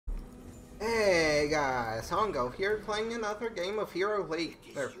Hey guys, Hongo here playing another game of Hero League.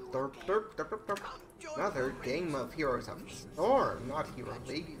 Another game of Heroes of the Storm, not Hero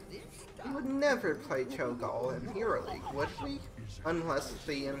League. We would never play Cho'gall in Hero League, would we? Unless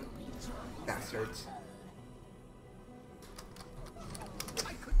the bastards.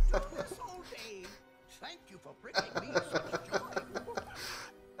 I could do this all day. Thank you for bringing me such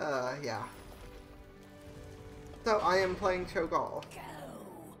joy. Yeah. So I am playing Cho'gall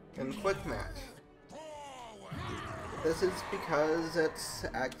in quick match. This is because it's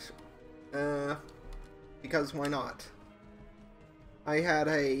because why not? I had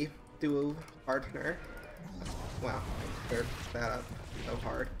a duo partner. Wow, I cleared that up so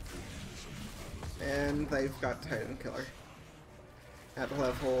hard. And they've got Titan Killer at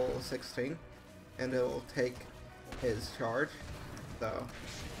level 16, and it'll take his charge, so.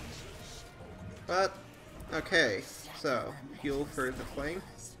 But, okay, so, fuel for the flame?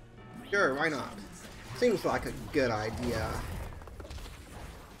 Sure, why not? Seems like a good idea.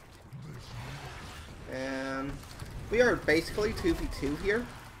 And we are basically 2v2 here.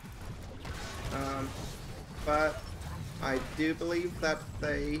 But I do believe that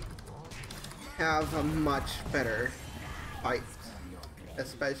they have a much better fight,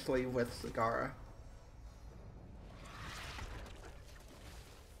 especially with Zagara.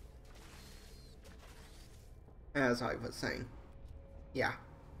 As I was saying. Yeah.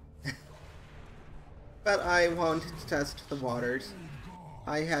 But I wanted to test the waters.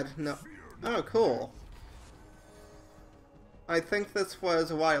 I had no... Oh, cool. I think this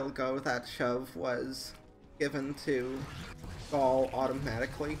was a while ago that shove was given to Cho'gall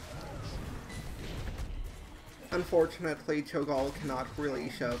automatically. Unfortunately, Cho'gall cannot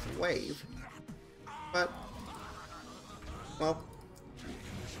really shove a wave. But, well,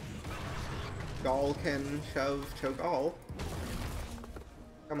 Cho'gall can shove Cho'gall.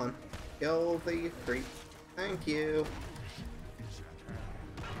 Come on. Kill the creep. Thank you.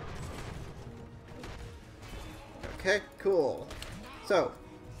 Okay, cool. So,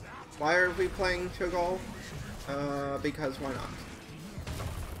 why are we playing Cho'gall? Because why not?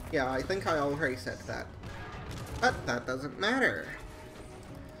 Yeah, I think I already said that. But that doesn't matter.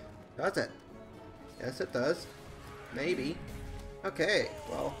 Does it? Yes, it does. Maybe. Okay,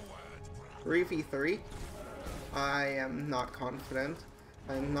 well, 3v3. I am not confident.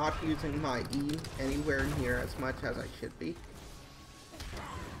 I'm not using my E anywhere near as much as I should be.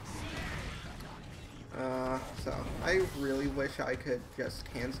 So, I really wish I could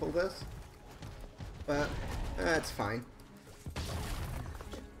just cancel this. But, that's fine.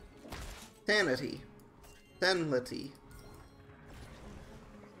 inSan'lity.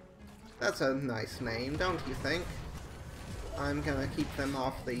 That's a nice name, don't you think? I'm gonna keep them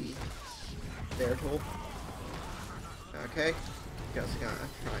off the stair tool. Okay. Just gonna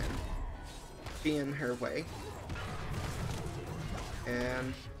try and be in her way.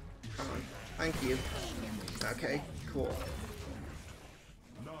 And come on. Thank you. Okay, cool.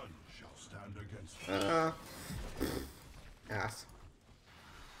 None shall stand against ass.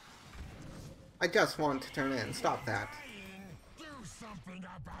 I just want to turn in. Stop that. Do something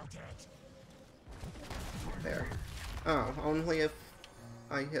about it. There. Oh, only if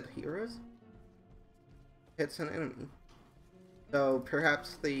I hit heroes? Hits an enemy. So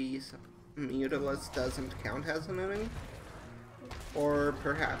perhaps the Mutalisk doesn't count as an enemy? Or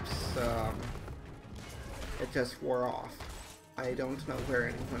perhaps it just wore off. I don't know where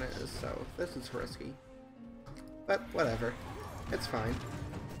anyone is, so this is risky. But whatever. It's fine.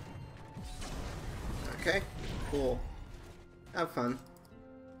 Okay, cool. Have fun.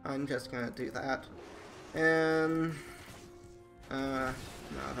 I'm just gonna do that. And no,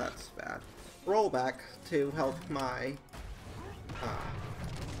 that's bad. Roll back to help my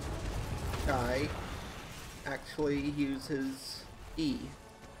guy actually uses E.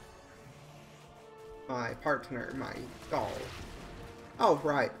 My partner, my doll. Oh,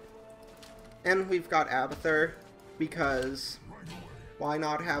 right. And we've got Abathur, because why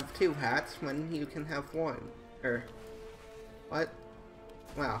not have two hats when you can have one? What?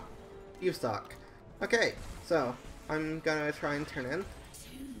 Wow. You suck. Okay, so, I'm gonna try and turn in.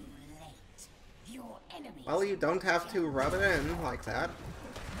 Well, you don't have to rub it in like that.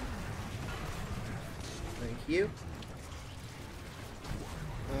 Thank you.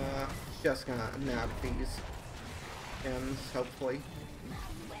 Just gonna nab these gems, hopefully.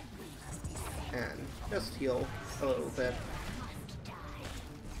 And just heal a little bit.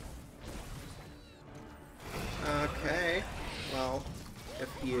 Okay. Well, if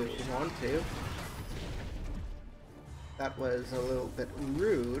you want to. That was a little bit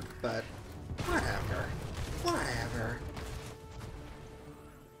rude, but whatever. Whatever.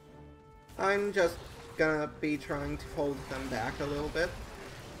 I'm just gonna be trying to hold them back a little bit.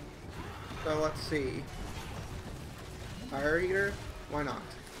 So let's see. Fire Eater? Why not?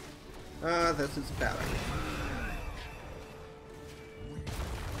 This is bad.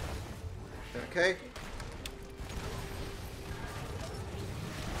 Okay.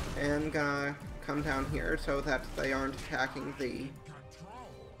 And gonna come down here so that they aren't attacking the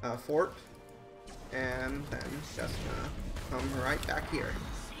fort. And then just gonna come right back here.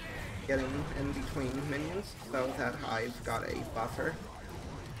 Getting in between minions so that I've got a buffer.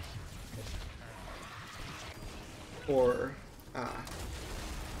 Or,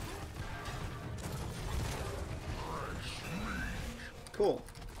 cool.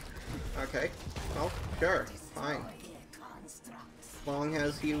 Okay. Well, sure. Fine. As long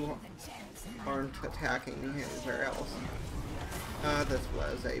as you aren't attacking anywhere else. This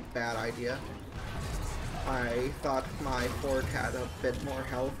was a bad idea. I thought my fort had a bit more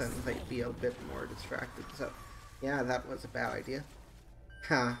health and they'd be a bit more distracted, so yeah, that was a bad idea.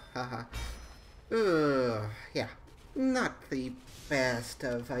 Ha ha ha. Yeah. Not the best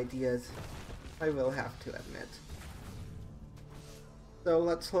of ideas, I will have to admit. So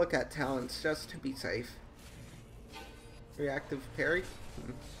let's look at talents just to be safe. Reactive parry?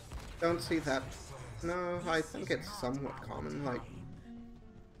 Don't see that. No, I think it's somewhat common, like...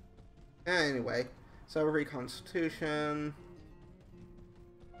 Anyway, so reconstitution...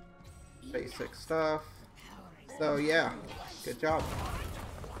 Basic stuff. So yeah, good job.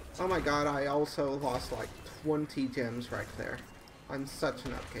 Oh my god, I also lost like 20 gems right there. I'm such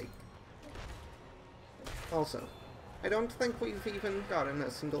an upcake. Also, I don't think we've even gotten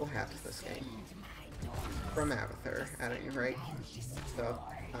a single hat this game. From Abathur, at any rate. So,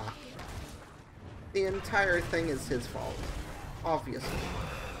 the entire thing is his fault. Obviously.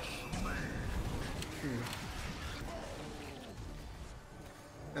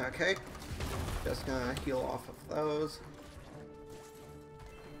 Okay. Just gonna heal off of those.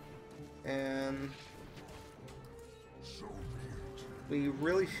 And... we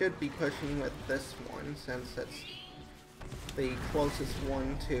really should be pushing with this one, since it's the closest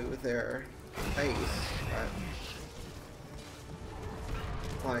one to their base,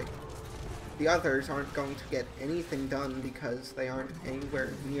 but... like, the others aren't going to get anything done because they aren't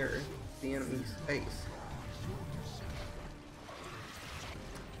anywhere near the enemy's base.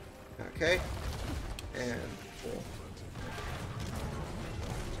 Okay. And cool.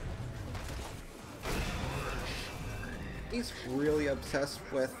 He's really obsessed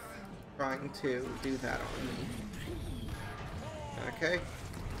with trying to do that on me. Okay.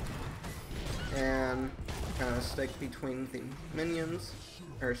 And stick between the minions,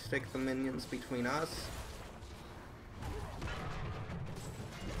 or stick the minions between us.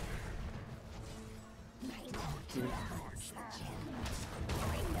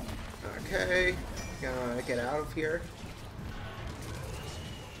 Okay, gonna get out of here.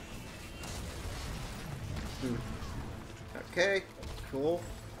 Okay, cool.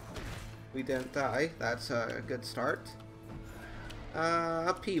 We didn't die. That's a good start.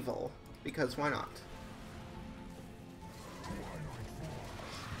 Upheaval, because why not?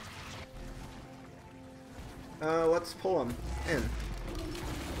 Let's pull him in.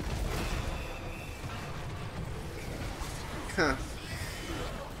 Huh.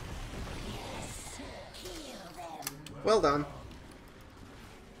 Well done.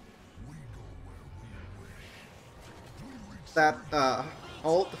 That,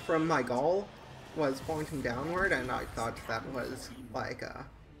 ult from my Cho'gall was pointing downward, and I thought that was, like, a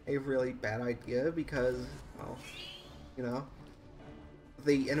really bad idea because, well, you know,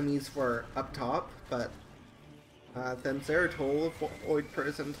 the enemies were up top, but, then Zeratul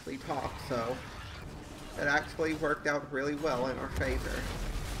presently top, so it actually worked out really well in our favor.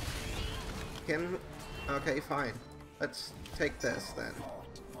 Okay, fine. Let's take this, then.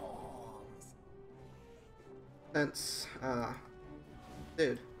 Since,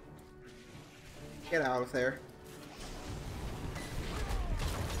 dude. Get out of there.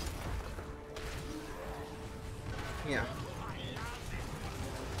 Yeah.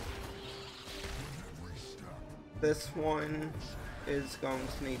 This one is going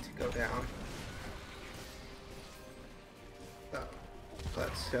to need to go down. So,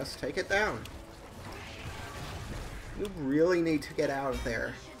 let's just take it down. You really need to get out of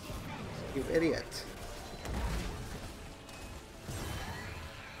there, you idiot.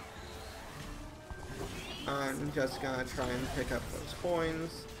 I'm just gonna try and pick up those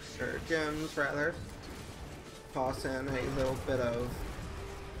coins, or gems rather. Toss in a little bit of,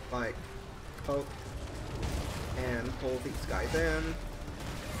 like, hope, and pull these guys in.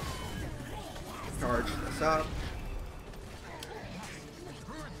 Charge this up.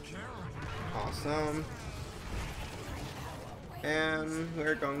 Awesome. And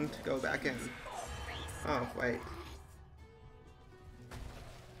we're going to go back in. Oh, wait.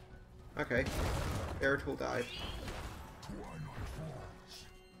 Okay. Their tool died.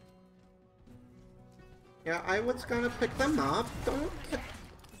 Yeah, I was gonna pick them up.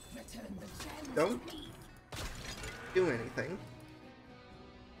 Don't do anything.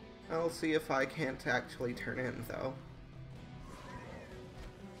 I'll see if I can't actually turn in, though.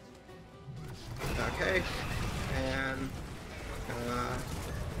 Okay. And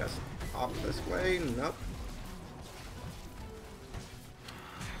just off this way. Nope.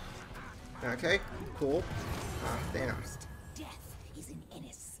 Okay, cool. Ah, damn. Death is an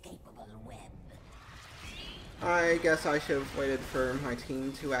inescapable web. I guess I should have waited for my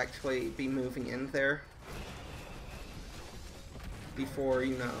team to actually be moving in there before,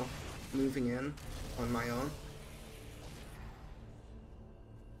 you know, moving in on my own.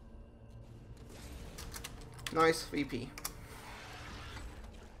 Nice VP.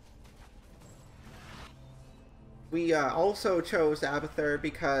 We also chose Abathur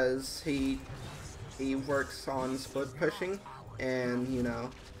because he works on split pushing, and you know,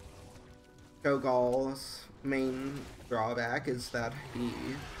 Cho'Gall's main drawback is that he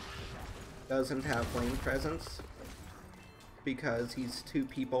doesn't have lane presence because he's two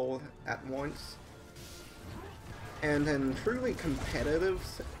people at once. And in truly competitive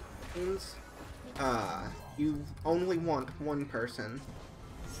scenes, you only want one person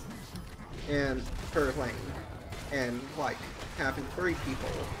and per lane. And, like, having 3 people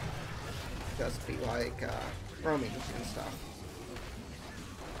just be, like, roaming and stuff.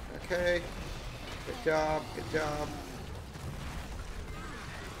 Okay. Good job, good job.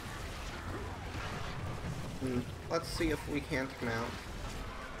 Let's see if we can't mount.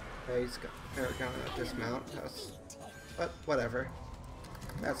 Okay, they're gonna dismount us. But, whatever.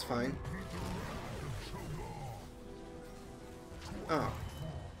 That's fine. Oh.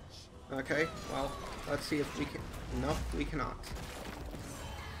 Okay, well, let's see if we can... Nope, we cannot.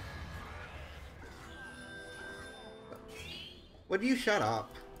 Would you shut up?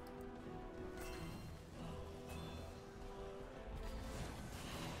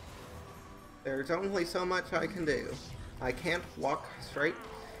 There's only so much I can do. I can't walk straight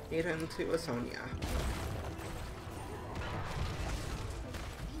into a Sonya.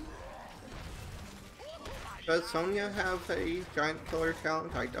 Does Sonya have a giant killer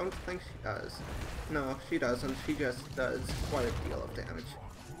talent? I don't think she does. No, she doesn't. She just does quite a deal of damage.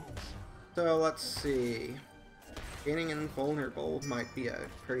 So let's see. Gaining invulnerable might be a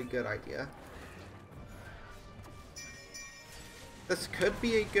pretty good idea. This could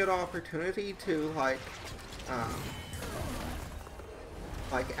be a good opportunity to like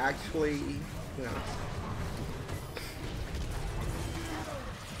actually, you know,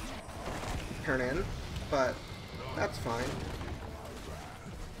 turn in, but that's fine.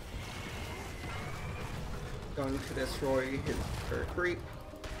 Going to destroy her creep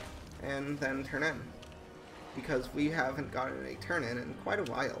and then turn in, because we haven't gotten a turn in quite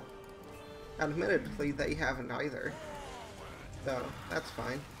a while. Admittedly, they haven't either, so that's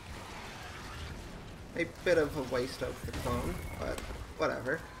fine. A bit of a waste of the clone, but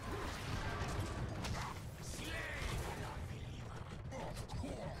whatever.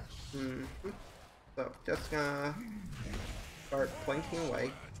 So just gonna start blinking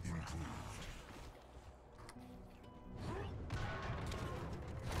away.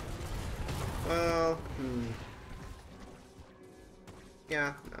 Well,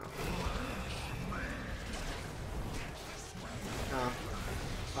 yeah, no.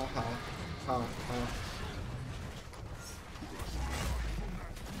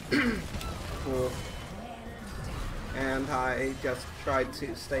 Cool. And I just tried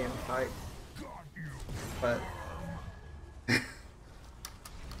to stay in the fight, but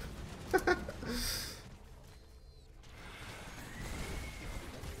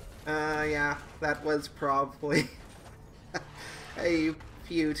yeah, that was probably a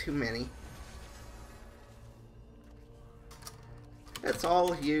few too many. It's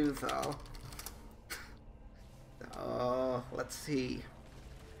all you, though. Oh, let's see.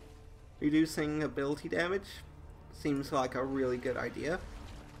 Reducing ability damage seems like a really good idea.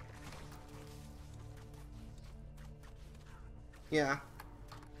 Yeah.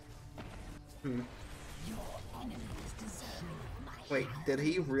 Wait, did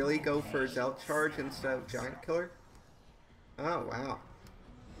he really go for Zelt Charge instead of Giant Killer? Oh, wow.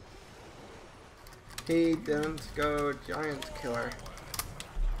 He didn't go Giant Killer.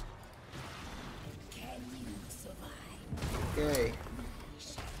 Yay.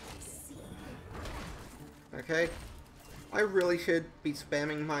 Okay. I really should be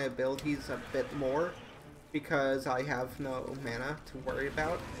spamming my abilities a bit more, because I have no mana to worry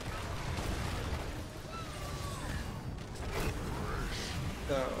about.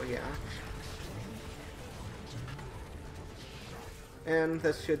 So, yeah. And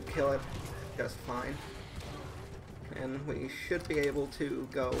this should kill it just fine. And we should be able to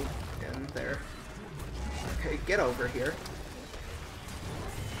go in there. Okay, get over here.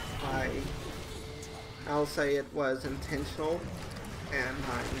 I'll say it was intentional, and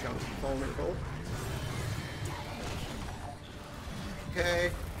I'm going vulnerable.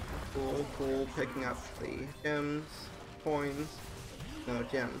 Okay, cool, picking up the gems, coins, no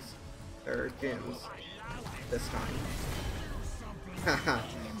gems, they're gems, this time. Haha.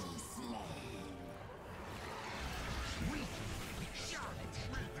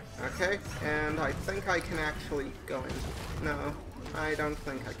 Okay, and I think I can actually go in. No, I don't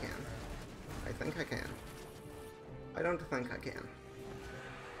think I can. I think I can. I don't think I can.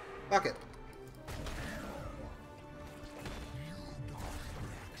 Fuck it.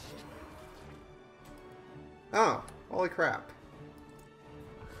 Oh, holy crap.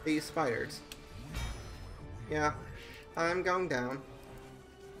 These spiders. Yeah, I'm going down.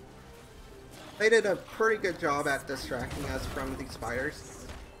 They did a pretty good job at distracting us from these spiders.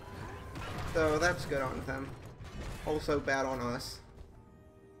 So that's good on them. Also bad on us.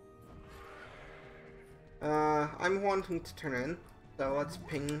 I'm wanting to turn in, so let's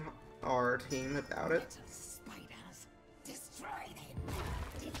ping our team about it.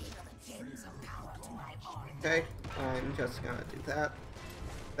 Okay, I'm just gonna do that.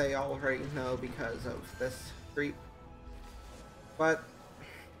 They already know because of this creep. But,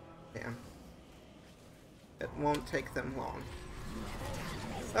 damn. It won't take them long.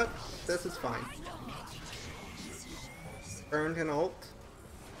 But, this is fine. Burned an ult.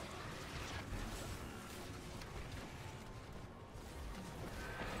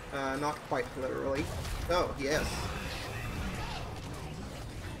 Not quite literally. Oh, yes.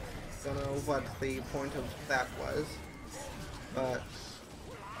 Don't know what the point of that was, but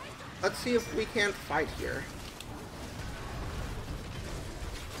let's see if we can't fight here.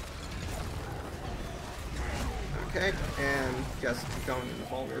 Okay, and just going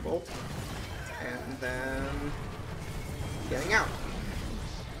invulnerable, and then getting out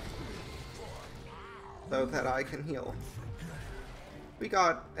so that I can heal. We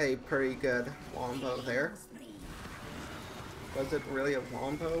got a pretty good wombo there. Was it really a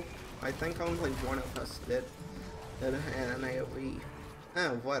wombo? I think only one of us did an AoE. Oh,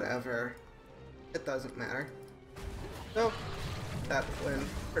 whatever. It doesn't matter. So, that went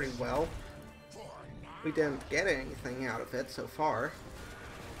pretty well. We didn't get anything out of it so far.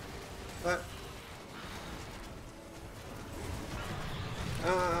 But,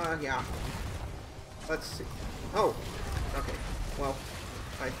 yeah. Let's see. Oh, okay. Well,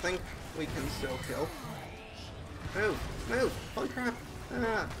 I think we can still kill. Move! Move! Holy crap!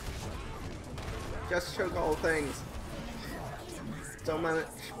 Ah! Just Cho'gall things. So much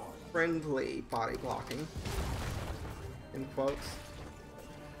friendly body blocking. In quotes.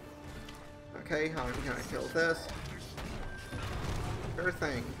 Okay, I'm gonna kill this. Sure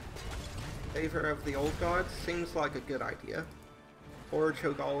thing. Favor of the old gods seems like a good idea. Or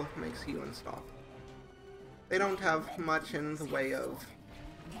Cho'gall makes you unstop. They don't have much in the way of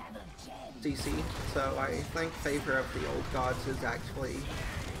CC, so I think Favor of the Old Gods is actually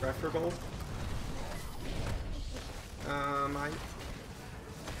preferable.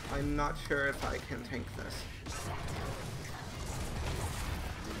 I'm not sure if I can tank this.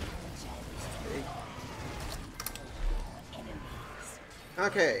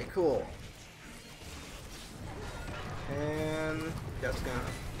 Okay, cool. And just gonna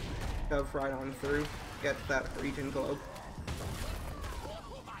shove right on through, get that region globe.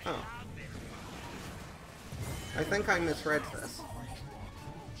 Oh. I think I misread this.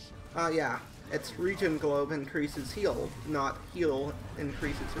 Yeah. It's region globe increases heal, not heal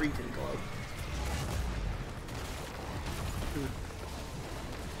increases region globe.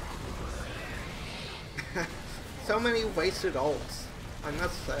 So many wasted ults, I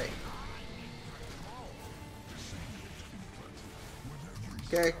must say.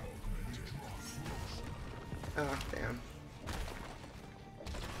 Okay. Oh, damn.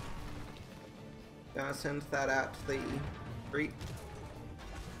 Gonna send that out to the creep.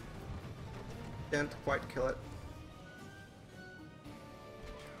 Didn't quite kill it.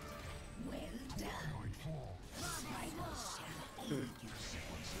 Well done.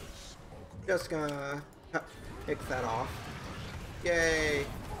 Just gonna pick that off. Yay!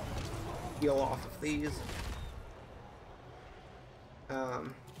 Heal off of these.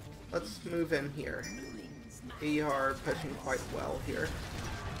 Let's move in here. we are pushing quite well here.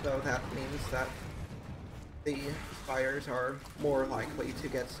 So that means that the spires are more likely to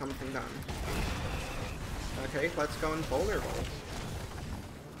get something done. Okay, let's go invulnerable.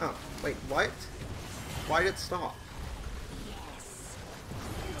 Oh, wait, what? Why did it stop?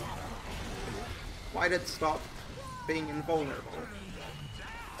 Why did it stop being invulnerable?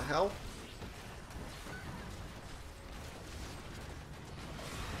 The hell?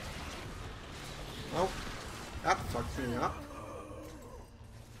 Well, that fucked me up.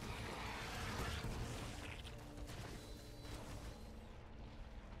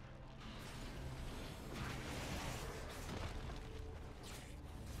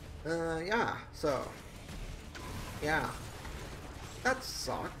 Yeah, so, yeah, that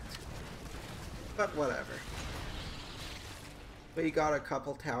sucked, but whatever. We got a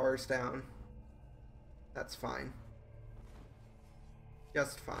couple towers down. That's fine.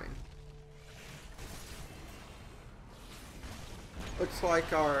 Just fine. Looks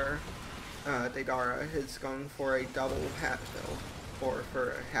like our Deidara is going for a double hat build, or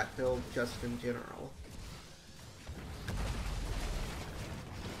for a hat build just in general.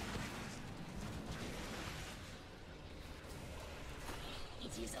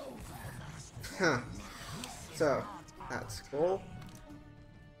 It is over. Huh. So, that's cool.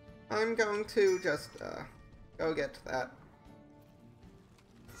 I'm going to just, go get that.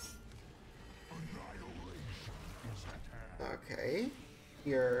 Okay.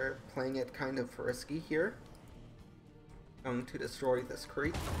 You're playing it kind of risky here. Going to destroy this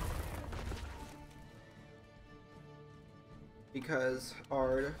creep. Because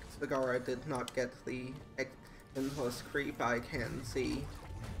our Sagara did not get the endless creep, I can see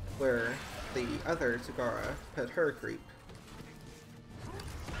where the other Sagara put her creep.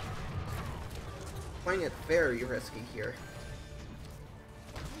 Playing it very risky here.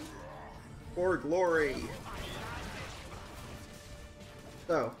 For glory!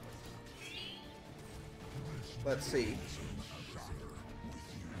 So, let's see.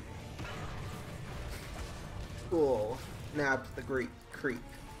 Cool. Nabbed the creep.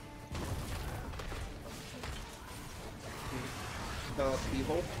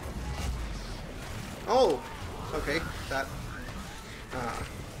 Evil. Oh! Okay, that,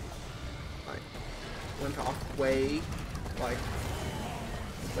 like, went off way, like,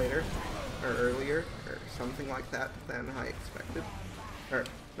 later, or earlier, or something like that than I expected. Or,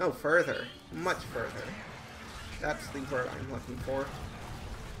 no, further. Much further. That's the word I'm looking for.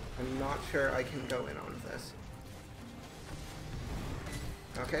 I'm not sure I can go in on this.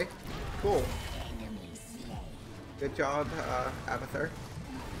 Okay, cool. Good job, Abathur.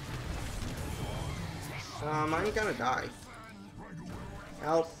 I'm gonna die.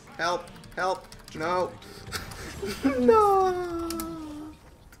 Help, help, help, no. No!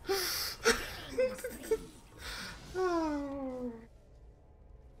 Oh.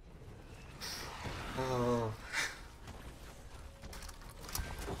 Oh.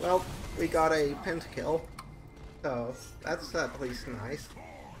 Well, we got a pentakill, so that's at least nice.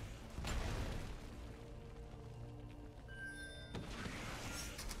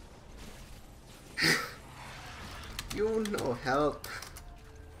 You no help.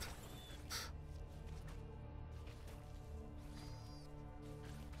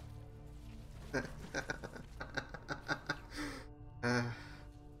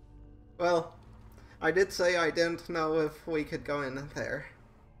 Well, I did say I didn't know if we could go in there.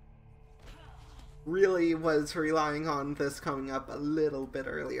 Really was relying on this coming up a little bit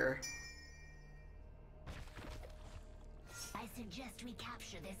earlier. I suggest we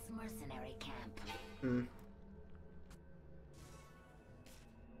capture this mercenary camp. Hmm.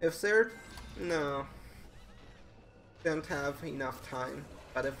 If they're... no. Don't have enough time.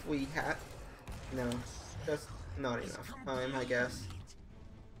 But if we had... no. Just not enough time, I guess.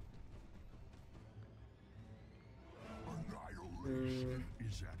 Annihilation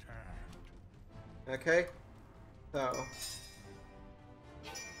is at hand. Okay. So...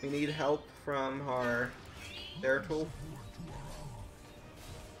 we need help from our... their tool.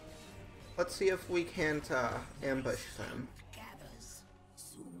 Let's see if we can't, ambush them.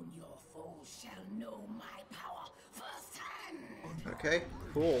 Soon your foes shall know my power firsthand. Okay,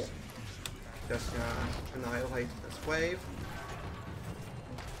 cool. Just gonna annihilate this wave.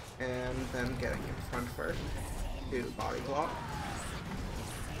 And then getting in front first. Do body block.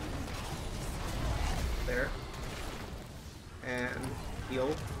 There. And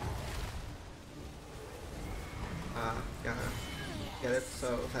heal. Gonna get it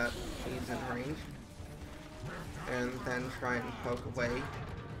so that he's in range. And then try and poke away.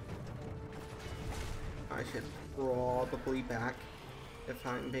 I should probably back, if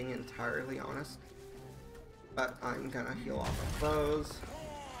I'm being entirely honest. But I'm gonna heal off of those.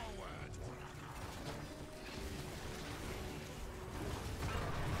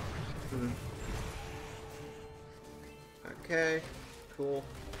 Okay, cool.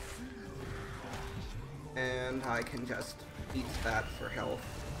 And I can just eat that for health.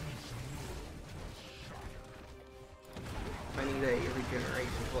 I need a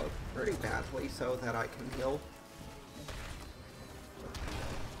regeneration cloak pretty badly so that I can heal.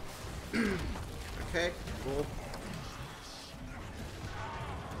 Okay, cool.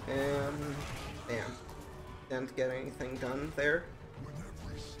 And damn. Didn't get anything done there.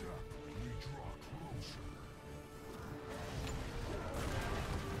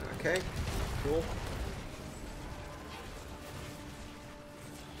 Okay, cool.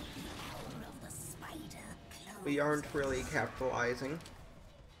 We aren't really capitalizing.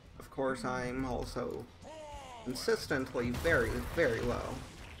 Of course, I'm also consistently very, very low.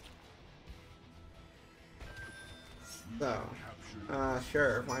 So,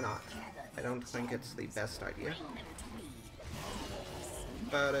 sure, why not? I don't think it's the best idea.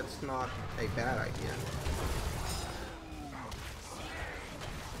 But it's not a bad idea.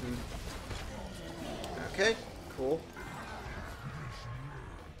 Okay, cool.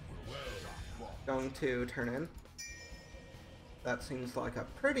 Going to turn in. That seems like a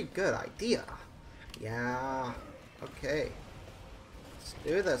pretty good idea. Yeah, okay. Let's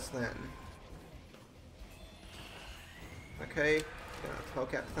do this then. Okay, gonna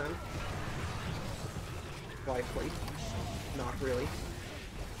poke at them. Likely. Not really.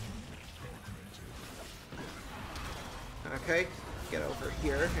 Okay, get over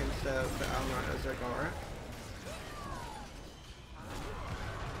here instead of Zagara.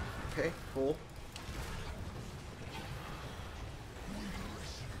 Okay, cool.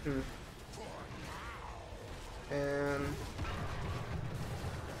 And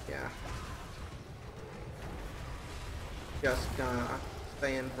yeah. Just gonna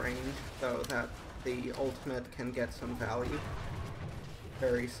stay in range so that the ultimate can get some value.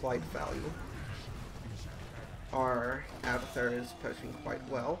 Very slight value. Our avatar is pushing quite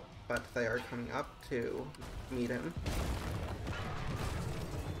well, but they are coming up to meet him.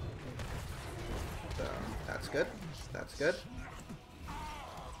 So that's good. That's good.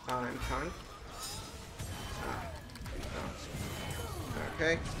 I'm coming.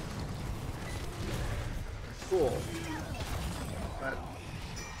 Okay. Cool. But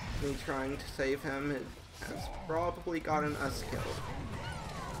me trying to save him has probably gotten us killed.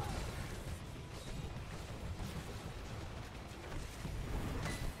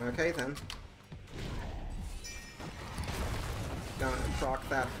 Okay then. Gonna proc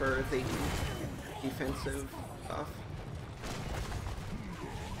that for the defensive buff.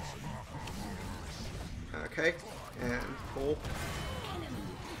 Okay, and cool.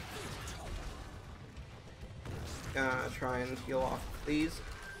 Gonna try and heal off these.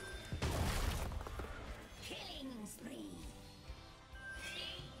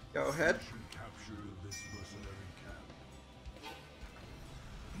 Go ahead.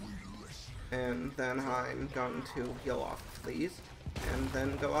 And then I'm going to heal off these, and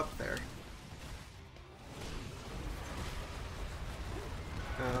then go up there.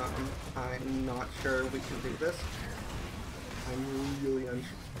 I'm not sure we can do this. I'm really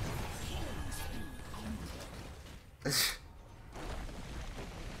unsure.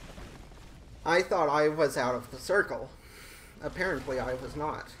 I thought I was out of the circle. Apparently I was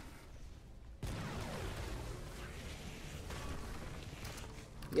not.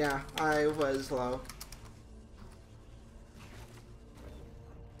 Yeah, I was low.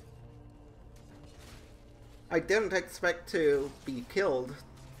 I didn't expect to be killed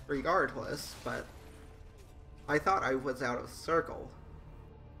regardless, but I thought I was out of the circle.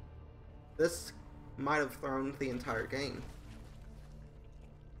 This might have thrown the entire game.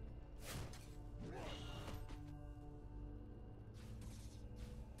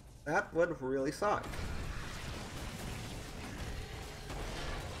 That would really suck.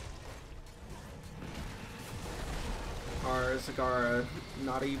 Our Zagara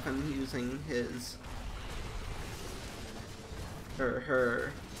not even using his or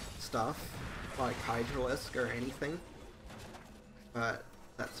her stuff like Hydralisk or anything, but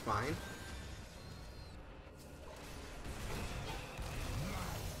that's fine.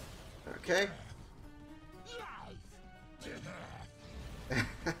 Okay.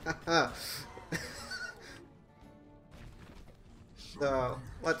 So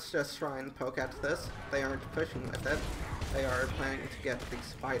let's just try and poke at this. They aren't pushing with it. They are planning to get the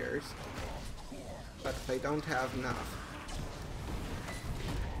spiders, but they don't have enough.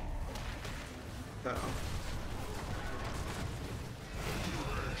 So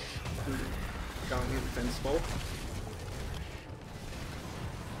going invincible.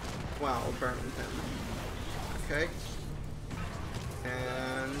 While burning him. Okay.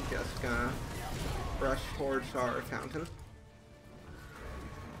 And just gonna rush towards our fountain.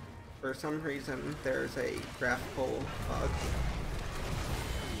 For some reason, there's a graphical bug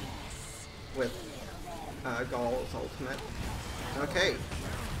with Gall's ultimate. Okay.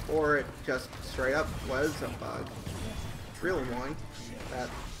 Or it just straight up was a bug. It's real annoying that,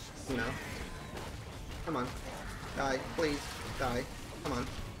 you know. Come on. Die. Please. Die. Come on.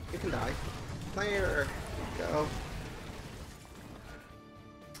 You can die. There. Go.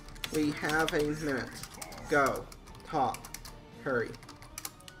 We have a minute. Go. Talk. Hurry.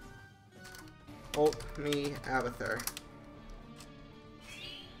 Ult me, Abathur.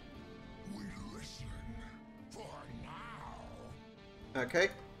 We listen for now. Okay.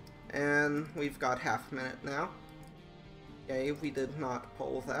 And we've got half a minute now. Yay, we did not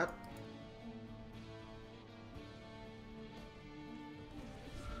pull that.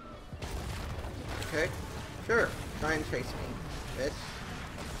 Okay. Sure. Try and chase me, bitch.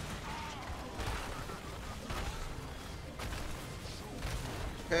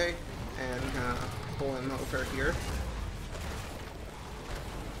 Okay. And pull him over here.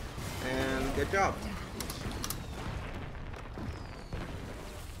 And good job.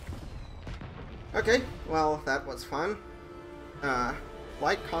 Okay, well, that was fun.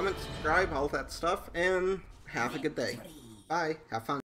 Like, comment, subscribe, all that stuff, and have a good day. Bye. Have fun.